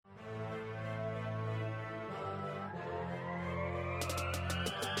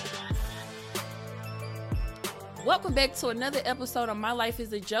Welcome back to another episode of My Life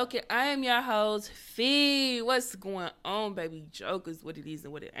is a Joke. I am your host, Fee. What's going on, baby? Joke is what it is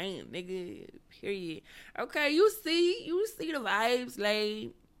and what it ain't, nigga. Period. Okay, you see the vibes.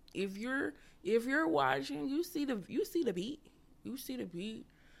 Like, if you're watching, you see the beat. You see the beat.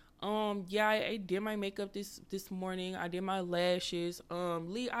 Yeah, I did my makeup this morning. I did my lashes.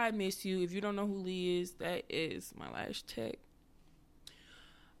 Lee, I miss you. If you don't know who Lee is, that is my lash tech.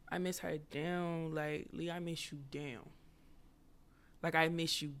 I miss her down. Like, Lee, I miss you down. Like, I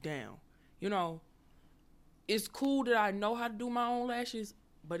miss you down. You know, it's cool that I know how to do my own lashes,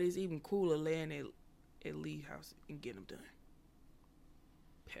 but it's even cooler laying at Lee's house and getting them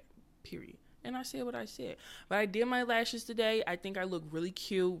done. Period. And I said what I said. But I did my lashes today. I think I look really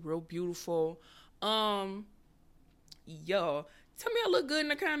cute, real beautiful. Y'all, tell me I look good in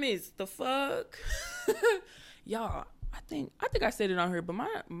the comments. The fuck? Y'all, I think I said it on here, but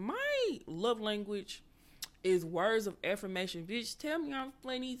my love language is words of affirmation. Bitch, tell me I'm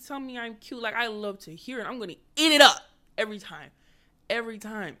funny. Tell me I'm cute. Like, I love to hear it. I'm going to eat it up every time. Every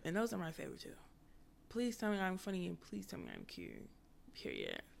time. And those are my favorite too. Please tell me I'm funny and please tell me I'm cute.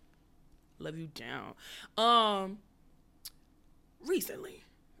 Period. Love you down. Recently,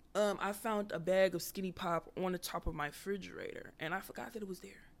 I found a bag of Skinny Pop on the top of my refrigerator, and I forgot that it was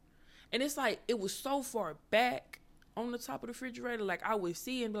there. And it's like, it was so far back on the top of the refrigerator, like I would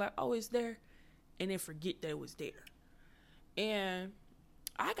see and be like, oh, it's there, and then forget that it was there. And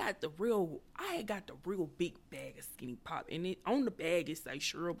I had got the real big bag of Skinny Pop, and it on the bag it's like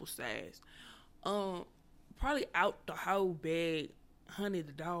shareable size. Probably out the whole bag, Honey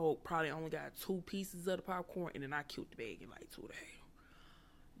the dog probably only got 2 pieces of the popcorn, and then I killed the bag in like 2 days.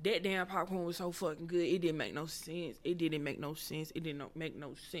 That damn popcorn was so fucking good. It didn't make no sense. It didn't make no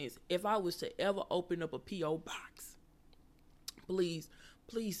sense. If I was to ever open up a P.O. box, please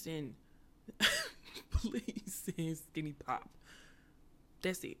send Skinny Pop.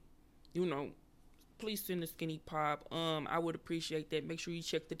 That's it. You know, please send the Skinny Pop. I would appreciate that. Make sure you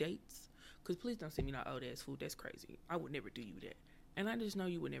check the dates, cause please don't send me no old ass food. That's crazy. I would never do you that, and I just know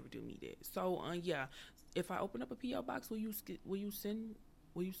you would never do me that. So yeah, if I open up a P.O. box, will you send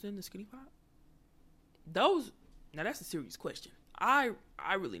the Skinny Pop? Now that's a serious question. I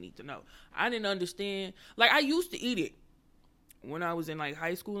really need to know. I didn't understand. Like, I used to eat it when I was in like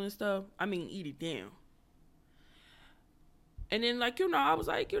high school and stuff. I mean, eat it down. And then, like, I was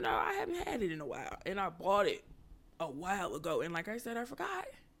like, I haven't had it in a while. And I bought it a while ago. And like I said, I forgot.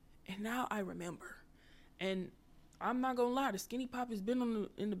 And now I remember. And I'm not going to lie. The Skinny Pop has been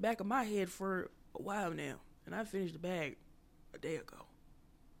in the back of my head for a while now. And I finished the bag a day ago.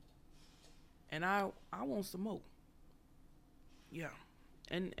 And I want some more. Yeah.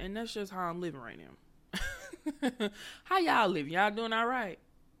 And that's just how I'm living right now. How y'all living? Y'all doing all right?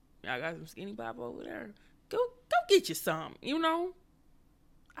 Y'all got some Skinny Pop over there? Go get you some,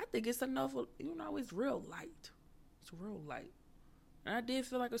 I think it's enough, it's real light. It's real light. And I did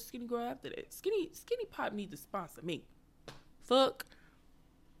feel like a skinny girl after that. Skinny Pop need to sponsor me. Fuck.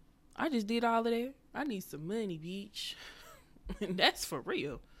 I just did all of that. I need some money, bitch. And that's for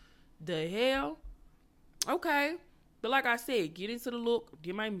real. The hell? Okay. But like I said, get into the look,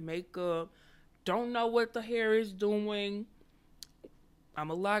 get my makeup. Don't know what the hair is doing. I'm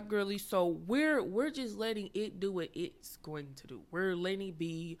a lot girly, so we're just letting it do what it's going to do. We're letting it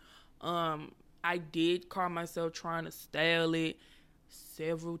be. I did call myself trying to style it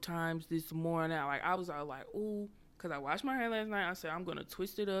several times this morning. Like, I was all like, ooh, because I washed my hair last night. I said, I'm going to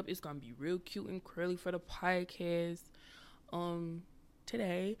twist it up. It's going to be real cute and curly for the podcast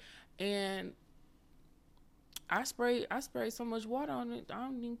today. And I sprayed so much water on it, I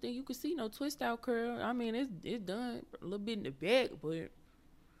don't even think you could see no twist out curl. I mean, it's done a little bit in the back, but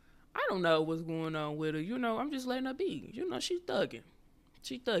I don't know what's going on with her. I'm just letting her be. She's thugging.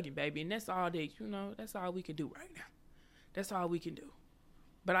 She's thugging, baby. And that's all that's all we can do right now. That's all we can do.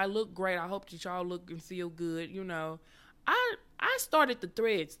 But I look great. I hope that y'all look and feel good. I started the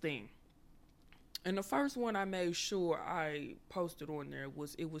Threads thing. And the first one I made sure I posted on there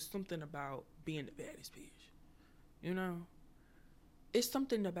was something about being the baddest bitch. It's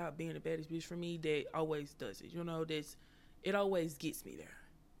something about being the baddest bitch for me that always does it. It always gets me there.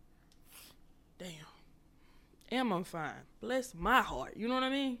 Damn. Am I fine? Bless my heart. You know what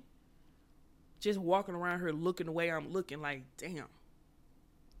I mean? Just walking around here looking the way I'm looking, like, damn.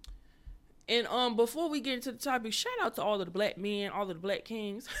 And before we get into the topic, shout out to all of the black men, all of the black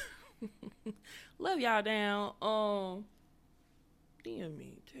kings. Love y'all down. DM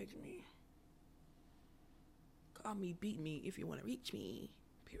me, text me. Call me, beat me if you want to reach me.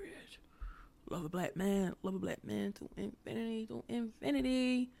 Period. Love a black man to infinity,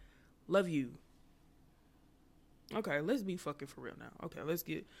 Love you. Okay, let's be fucking for real now. Okay, let's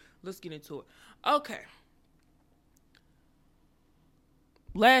get into it. Okay.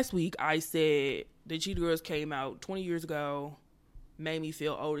 Last week I said the Cheetah Girls came out 20 years ago, made me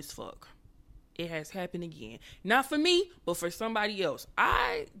feel old as fuck. It has happened again. Not for me, but for somebody else.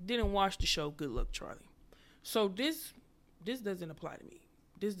 I didn't watch the show Good Luck Charlie. So this doesn't apply to me.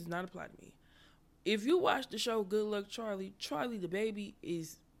 This does not apply to me. If you watch the show Good Luck Charlie, Charlie the baby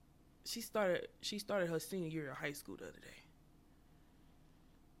she started her senior year of high school the other day.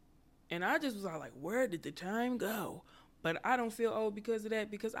 And I just was all like, where did the time go? But I don't feel old because of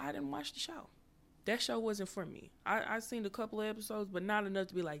that, because I didn't watch the show. That show wasn't for me. I seen a couple of episodes, but not enough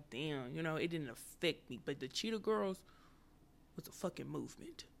to be like, damn, it didn't affect me. But the Cheetah Girls was a fucking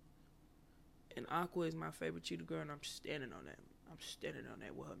movement. And Aqua is my favorite Cheetah Girl, and I'm standing on that. I'm standing on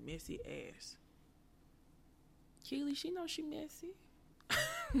that with her messy ass. Keely, she knows she messy.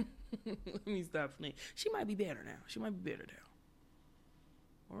 Let me stop playing. She might be better now.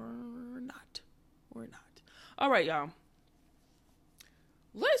 Or not. All right, y'all.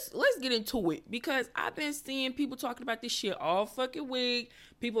 Let's get into it, because I've been seeing people talking about this shit all fucking week.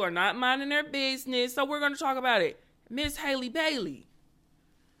 People are not minding their business, so we're gonna talk about it. Miss Halle Bailey,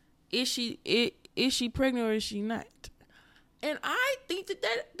 is she pregnant or is she not? And I think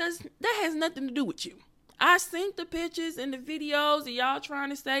that has nothing to do with you. I seen the pictures and the videos, and y'all trying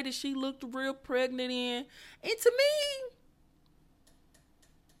to say that she looked real pregnant in, and to me,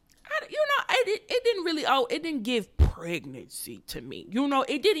 it didn't really. It didn't give pregnancy to me.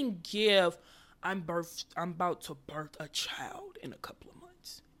 It didn't give. I'm about to birth a child in a couple of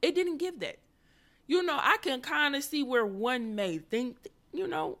months. It didn't give that. I can kind of see where one may think,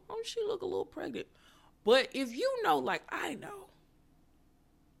 oh, she look a little pregnant. But if like I know,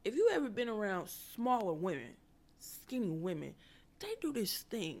 if you ever been around smaller women, skinny women, they do this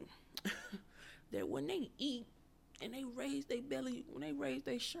thing that when they eat, and they raise their belly, when they raise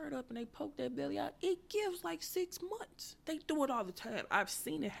their shirt up and they poke their belly out, it gives like 6 months. They do it all the time. I've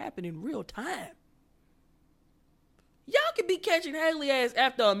seen it happen in real time. Y'all could be catching Hailey ass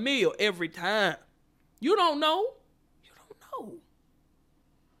after a meal every time. You don't know.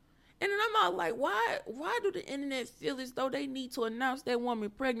 And then I'm all like, why do the internet feel as though they need to announce that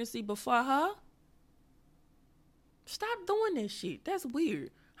woman pregnancy before her? Stop doing that shit. That's weird.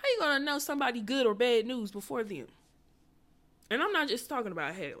 How you gonna know somebody good or bad news before them? And I'm not just talking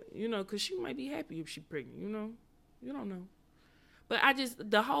about Hailey, because she might be happy if she's pregnant, You don't know. But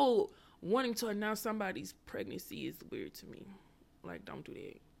the whole wanting to announce somebody's pregnancy is weird to me. Like, don't do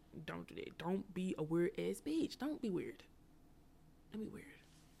that. Don't be a weird-ass bitch. Don't be weird. Don't be weird.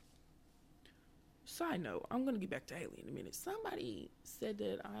 Side note, I'm going to get back to Hailey in a minute. Somebody said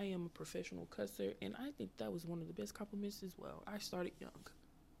that I am a professional cusser, and I think that was one of the best compliments as well. I started young.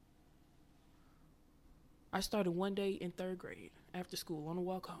 I started one day in 3rd grade after school on the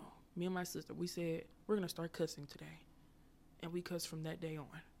walk home. Me and my sister, we said, we're going to start cussing today. And we cussed from that day on,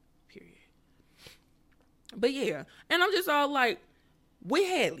 period. But yeah, and I'm just all like, with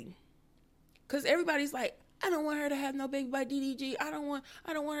Hailey. Because everybody's like, I don't want her to have no baby by DDG. I don't want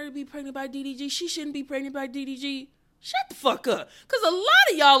her to be pregnant by DDG. She shouldn't be pregnant by DDG. Shut the fuck up. Because a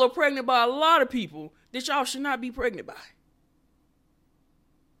lot of y'all are pregnant by a lot of people that y'all should not be pregnant by.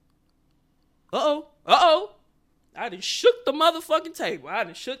 Uh-oh. I done shook the motherfucking table. I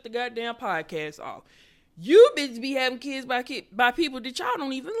done shook the goddamn podcast off. You bitches be having kids by people that y'all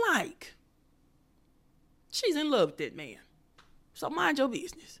don't even like. She's in love with that man. So mind your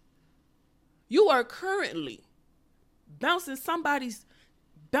business. You are currently bouncing somebody's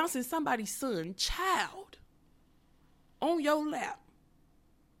son, child, on your lap.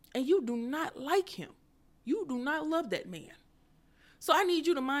 And you do not like him. You do not love that man. So I need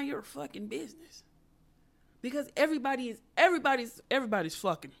you to mind your fucking business. Because everybody's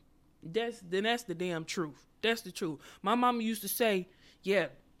fucking. That's the damn truth. That's the truth. My mama used to say, yeah,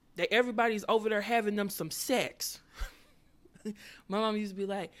 that everybody's over there having them some sex. My mom used to be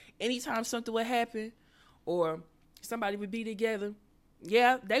like, anytime something would happen or somebody would be together,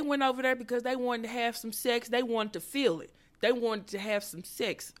 yeah, they went over there because they wanted to have some sex. They wanted to feel it. They wanted to have some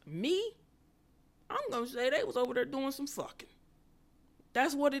sex. Me, I'm going to say they was over there doing some fucking.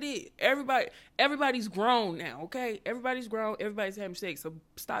 That's what it is. Everybody's grown now, okay? Everybody's grown. Everybody's having sex. So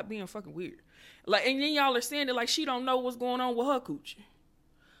stop being fucking weird. Like, and then y'all are saying it like she don't know what's going on with her coochie.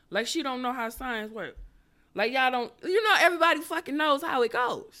 Like she don't know how science works. Like y'all don't, everybody fucking knows how it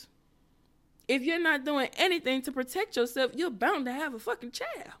goes. If you're not doing anything to protect yourself, you're bound to have a fucking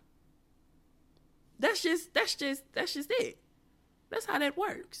child. That's just it. That's how that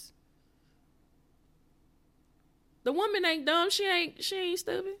works. The woman ain't dumb. She ain't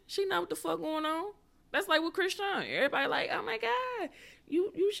stupid. She know what the fuck going on. That's like with Krishan. Everybody like, oh my God,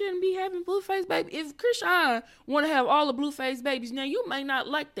 you shouldn't be having Blueface baby. If Krishan want to have all the Blueface babies, now you might not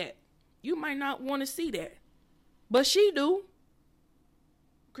like that. You might not want to see that. But she do.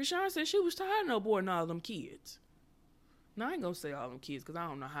 Krishan said she was tired of aborting all them kids. Now, I ain't gonna say all them kids because I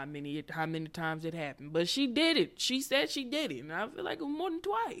don't know how many times it happened. But she did it. She said she did it. And I feel like it was more than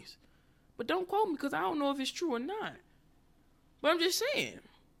twice. But don't quote me because I don't know if it's true or not. But I'm just saying.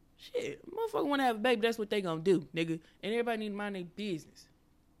 Shit, motherfucker want to have a baby, that's what they gonna do, nigga. And everybody need to mind their business.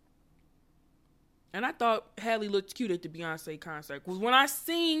 And I thought Halle looked cute at the Beyonce concert. Because when I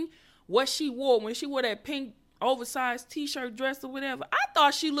seen what she wore, when she wore that pink oversized t-shirt dress or whatever, I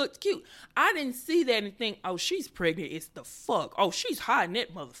thought she looked cute. I didn't see that and think, oh, she's pregnant. It's the fuck. Oh, she's hiding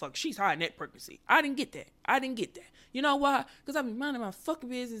that motherfucker. She's hiding that pregnancy. I didn't get that. You know why? Because I've been minding my fucking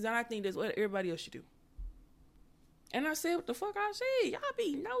business and I think that's what everybody else should do. And I said what the fuck I said. Y'all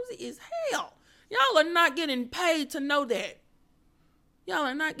be nosy as hell. Y'all are not getting paid to know that. Y'all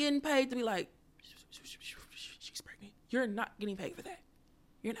are not getting paid to be like, she's pregnant. You're not getting paid for that.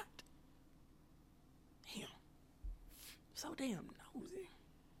 You're not. Damn. So damn nosy.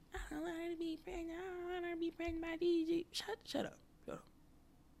 I don't want her to be pregnant. I don't want her to be pregnant by DJ. Shut up.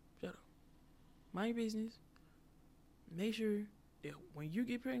 Mind your business. Make sure that when you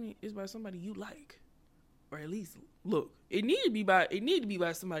get pregnant, it's by somebody you like. Or at least, look, it need to be by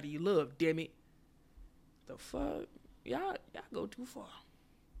somebody you love, damn it. The fuck? Y'all go too far.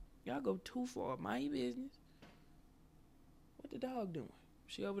 Y'all go too far. Mind your business. What the dog doing?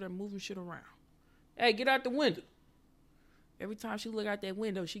 She over there moving shit around. Hey, get out the window. Every time she look out that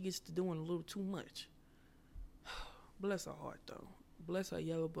window, she gets to doing a little too much. Bless her heart, though. Bless her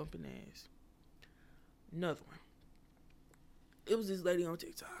yellow bumping ass. Another one. It was this lady on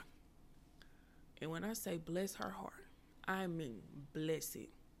TikTok. And when I say bless her heart, I mean bless it.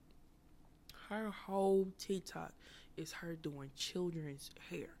 Her whole TikTok is her doing children's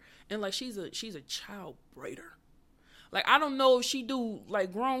hair. And like she's a child braider. Like I don't know if she do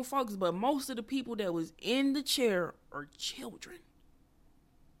like grown folks, but most of the people that was in the chair are children.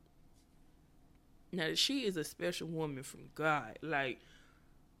 Now she is a special woman from God. Like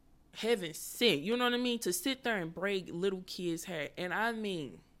heaven sent. You know what I mean? To sit there and braid little kids' hair. And I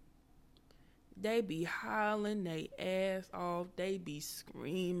mean, they be hollering they ass off. They be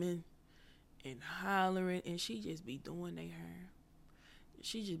screaming and hollering. And she just be doing their hair.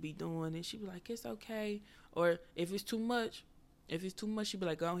 She just be doing it. She be like, it's okay. Or if it's too much, she be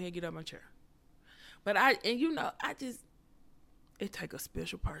like, go ahead, get out my chair. But it take a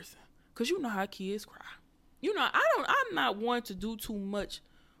special person. Because you know how kids cry. You know, I'm not one to do too much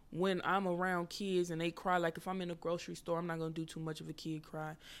when I'm around kids and they cry. Like if I'm in a grocery store, I'm not going to do too much of a kid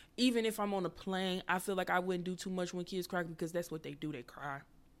cry. Even if I'm on a plane, I feel like I wouldn't do too much when kids cry because that's what they do. They cry.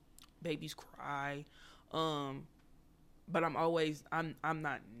 Babies cry. But I'm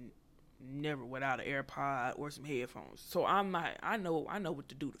not never without an AirPod or some headphones. So I know what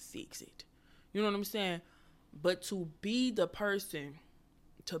to do to fix it. You know what I'm saying? But to be the person,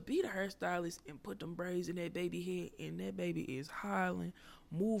 to be the hairstylist and put them braids in that baby head and that baby is hollering,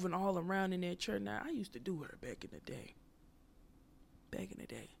 moving all around in that chair. Now, I used to do her back in the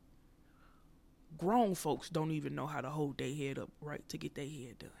day. Grown folks don't even know how to hold their head up right to get their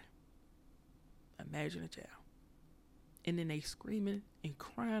hair done. Imagine a child. And then they screaming and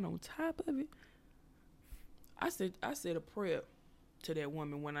crying on top of it. I said a prayer to that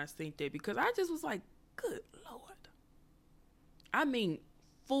woman when I seen that because I just was like, good Lord. I mean,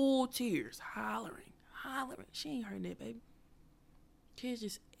 full tears, hollering. She ain't hurting that baby. Kids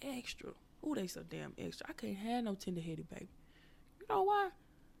just extra. Ooh, they so damn extra. I can't have no tender-headed baby. You know why?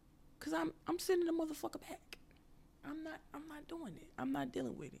 Because I'm sending the motherfucker back. I'm not doing it. I'm not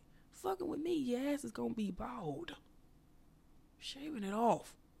dealing with it. Fucking with me, your ass is gonna be bald. Shaving it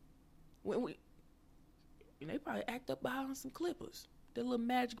off. And they probably act up behind some clippers. That little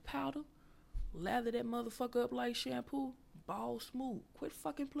magic powder. Lather that motherfucker up like shampoo. Bald smooth. Quit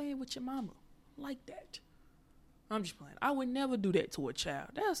fucking playing with your mama. Like that. I'm just playing. I would never do that to a child.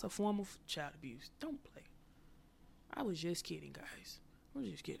 That's a form of child abuse. Don't play. I was just kidding, guys. I'm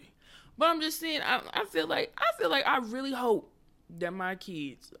just kidding. But I'm just saying, I feel like I really hope that my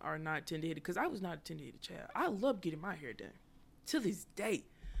kids are not tender-headed because I was not a tender-headed child. I love getting my hair done. To this day,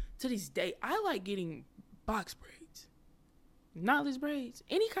 I like getting box braids, knotless braids,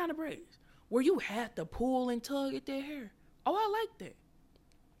 any kind of braids where you have to pull and tug at their hair. Oh, I like that.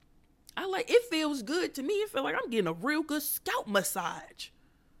 It feels good to me. It feels like I'm getting a real good scalp massage.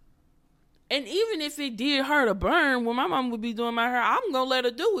 And even if it did hurt or burn when my mom would be doing my hair, I'm going to let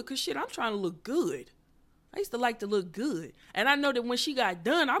her do it because shit, I'm trying to look good. I used to like to look good. And I know that when she got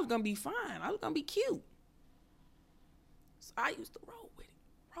done, I was going to be fine. I was going to be cute. So I used to roll with it.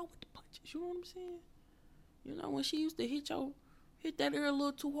 Roll with the punches. You know what I'm saying? You know, when she used to hit that ear a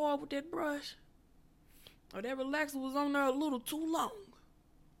little too hard with that brush. Or that relaxer was on there a little too long.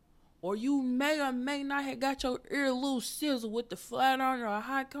 Or you may or may not have got your ear a little sizzle with the flat iron or a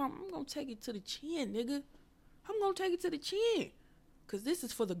high comb. I'm going to take it to the chin, nigga. I'm going to take it to the chin. Because this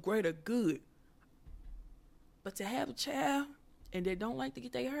is for the greater good. But to have a child and they don't like to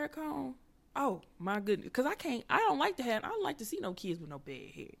get their hair combed, oh, my goodness. Because I don't like to see no kids with no bad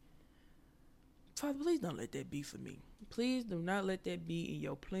hair. Father, please don't let that be for me. Please do not let that be in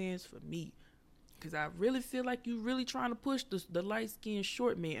your plans for me. Because I really feel like you really trying to push the light-skinned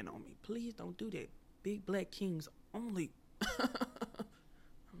short man on me. Please don't do that. Big black kings only.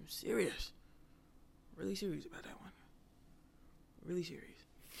 I'm serious. Really serious about that one. Really serious.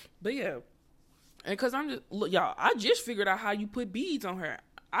 But yeah. And because y'all, I just figured out how you put beads on her.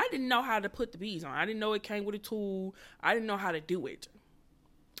 I didn't know how to put the beads on. I didn't know it came with a tool. I didn't know how to do it.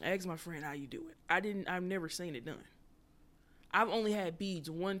 I asked my friend how you do it. I've never seen it done. I've only had beads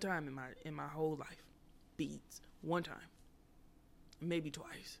one time in my whole life. Beads. One time. Maybe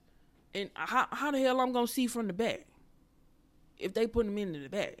twice. And how the hell I'm going to see from the back? If they put them into the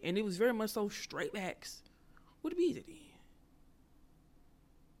back. And it was very much so straight backs. What the beads at the end?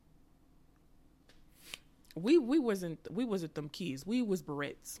 We wasn't them kids. We was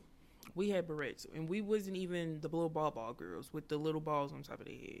barrettes. We had barrettes. And we wasn't even the little ball girls with the little balls on top of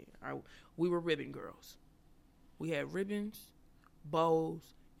their head. We were ribbon girls. We had ribbons, bows,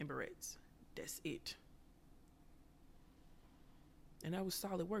 and barrettes. That's it. And that was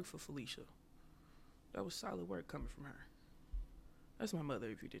solid work for Felicia. That was solid work coming from her. That's my mother,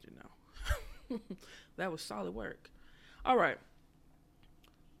 if you didn't know. That was solid work. All right.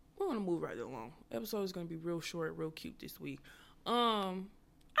 We're going to move right along. Episode is going to be real short, real cute this week. I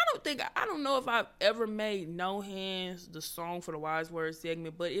don't know if I've ever made No Hands the song for the Wise Words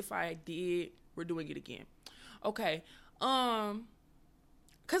segment, but if I did, we're doing it again. Okay.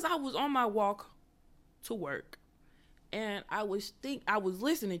 Cause I was on my walk to work and I was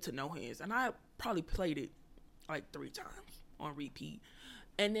listening to No Hands and I probably played it like 3 times on repeat.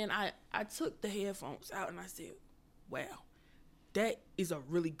 And then I took the headphones out and I said, wow, that is a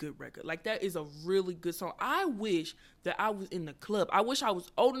really good record. Like, that is a really good song. I wish that I was in the club. I wish I was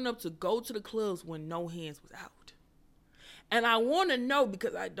old enough to go to the clubs when No Hands was out. And I want to know,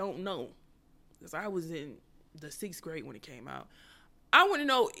 because I don't know, because I was in the 6th grade when it came out. I want to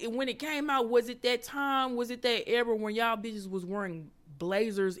know, when it came out, was it that time, was it that era when y'all bitches was wearing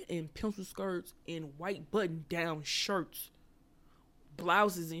blazers and pencil skirts and white button-down shirts,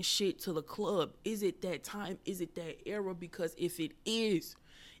 blouses and shit to the club? Is it that time? Is it that era? Because if it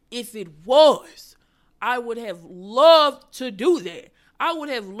was, I would have loved to do that. I would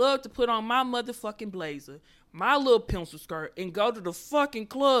have loved to put on my motherfucking blazer, my little pencil skirt, and go to the fucking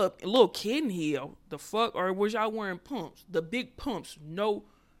club in little Kitten Hill. The fuck? Or was y'all wearing pumps? The big pumps. No,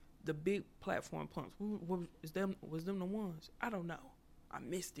 the big platform pumps. Was them the ones? I don't know. I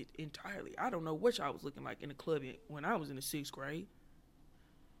missed it entirely. I don't know what y'all was looking like in the club when I was in the 6th grade.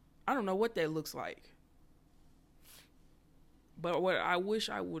 I don't know what that looks like. But what I wish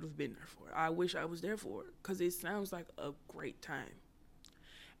I would have been there for. I wish I was there for it. Because it sounds like a great time.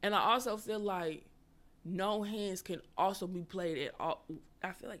 And I also feel like No Hands can also be played at all.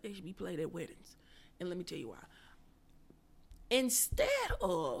 I feel like they should be played at weddings. And let me tell you why. Instead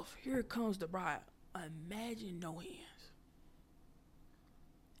of Here Comes the Bride, imagine No Hands.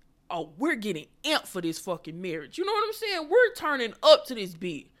 Oh, we're getting amped for this fucking marriage. You know what I'm saying? We're turning up to this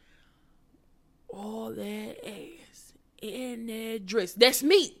beat. All that ass in that dress. That's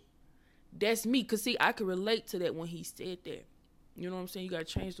me. That's me. Because, see, I could relate to that when he said that. You know what I'm saying? You got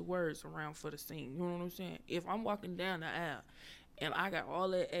to change the words around for the scene. You know what I'm saying? If I'm walking down the aisle and I got all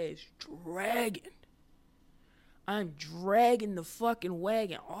that ass dragging, I'm dragging the fucking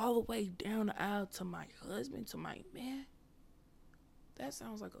wagon all the way down the aisle to my husband, to my man. That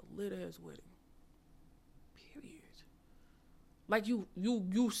sounds like a lit-ass wedding. Period. Like, you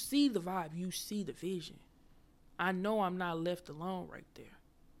see the vibe. You see the vision. I know I'm not left alone right there.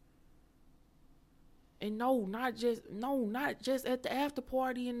 And no, not just at the after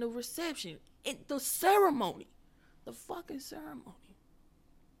party and the reception. In the ceremony. The fucking ceremony.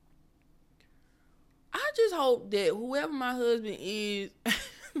 I just hope that whoever my husband is,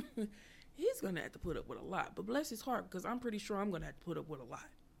 he's going to have to put up with a lot. But bless his heart, because I'm pretty sure I'm going to have to put up with a lot.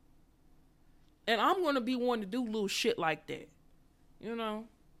 And I'm going to be one to do little shit like that. You know?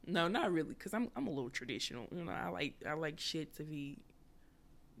 No, not really, because I'm a little traditional. You know, I like shit to be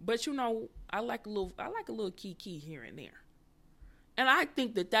But I like a little kiki here and there. And I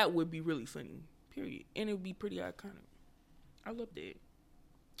think that would be really funny, period. And it would be pretty iconic. I love that.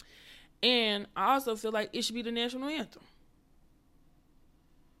 And I also feel like it should be the national anthem.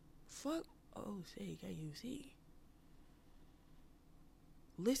 Fuck OCKUC.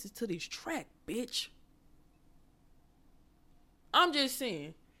 Listen to this track, bitch. I'm just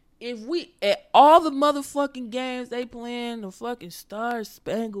saying, if we, at all the motherfucking games they playing the fucking Star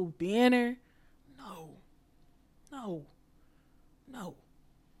Spangled Banner, no.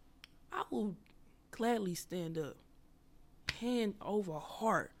 I will gladly stand up, hand over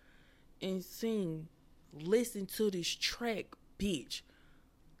heart, and sing, listen to this track, bitch.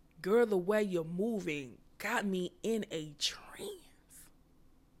 Girl, the way you're moving got me in a trance.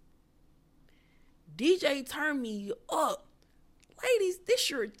 DJ, turn me up. Ladies, this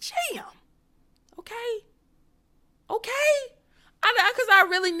your jam. Okay? Because I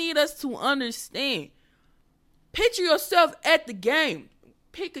really need us to understand. Picture yourself at the game.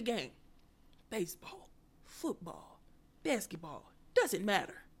 Pick a game. Baseball, football, basketball. Doesn't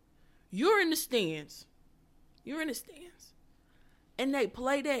matter. You're in the stands. And they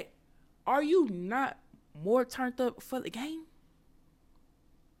play that. Are you not more turned up for the game?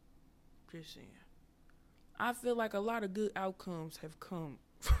 Just saying. I feel like a lot of good outcomes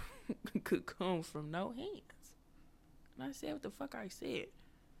could come from no hands. And I said what the fuck I said.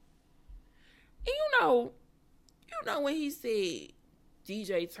 And you know when he said,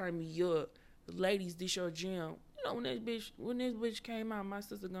 DJ, turn me up, ladies, this your jam. You know when this bitch came out, my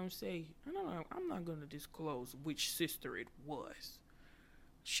sister gonna say, I'm not gonna disclose which sister it was.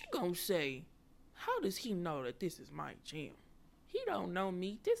 She gonna say, how does he know that this is my jam? He don't know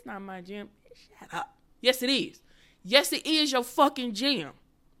me. This not my jam. Shut up. Yes, it is. Yes, it is your fucking jam.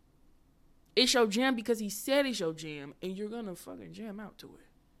 It's your jam because he said it's your jam, and you're gonna fucking jam out to it.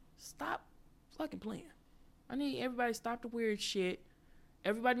 Stop fucking playing. I need everybody to stop the weird shit.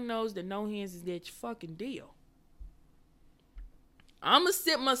 Everybody knows that no hands is that fucking deal. I'ma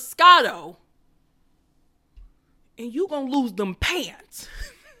sip Moscato, and you gonna lose them pants.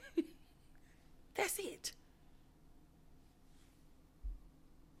 That's it.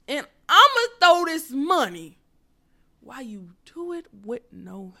 And I'ma throw this money while you do it with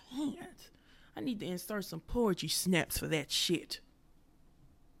no hands. I need to insert some poetry snaps for that shit.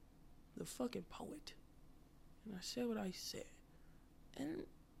 The fucking poet. And I said what I said. And I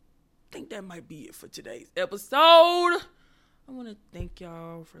think that might be it for today's episode. I want to thank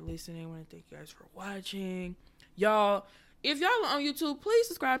y'all for listening. I want to thank you guys for watching. Y'all, if y'all are on YouTube, please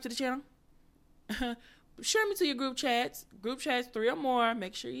subscribe to the channel. Share me to your group chats. Group chats 3 or more.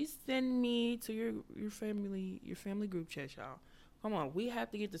 Make sure you send me to your family group chats, y'all. Come on, we have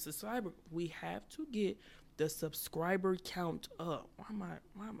to get the subscriber. We have to get the subscriber count up. Why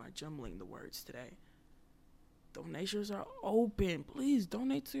am I jumbling the words today? Donations are open. Please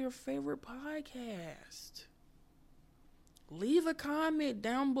donate to your favorite podcast. Leave a comment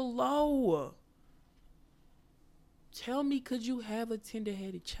down below. Tell me, could you have a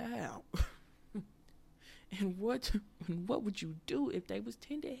tender-headed child? And what would you do if they was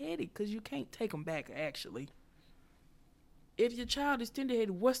tender-headed? Because you can't take them back, actually. If your child is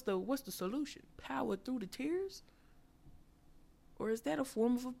tender-headed, what's the solution? Power through the tears? Or is that a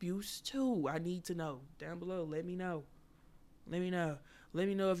form of abuse, too? I need to know. Down below, let me know. Let me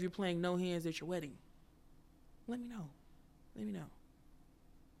know if you're playing no hands at your wedding. Let me know.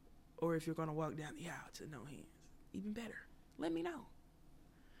 Or if you're going to walk down the aisle to no hands. Even better. Let me know.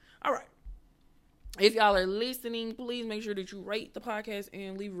 All right. If y'all are listening, please make sure that you rate the podcast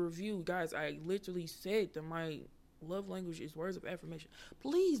and leave a review. Guys, I literally said that my love language is words of affirmation.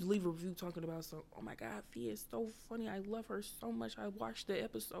 Please leave a review talking about oh my God, Fia is so funny. I love her so much. I watched the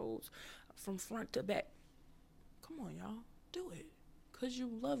episodes from front to back. Come on, y'all. Do it. Because you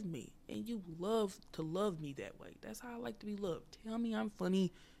love me. And you love to love me that way. That's how I like to be loved. Tell me I'm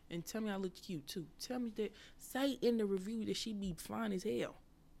funny. And tell me I look cute, too. Tell me that. Say in the review that she be fine as hell.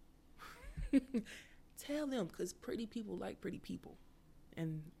 Tell them, because pretty people like pretty people,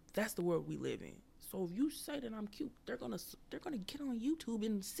 and that's the world we live in. So if you say that I'm cute, they're gonna get on YouTube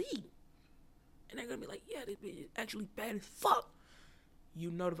and see, and they're gonna be like, yeah, this bitch is actually bad as fuck. You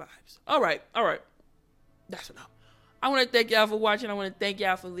know the vibes. All right, that's enough. I want to thank y'all for watching. I want to thank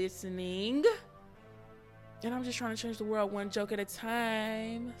y'all for listening, and I'm just trying to change the world one joke at a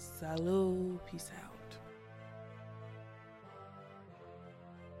time. Salud, peace out.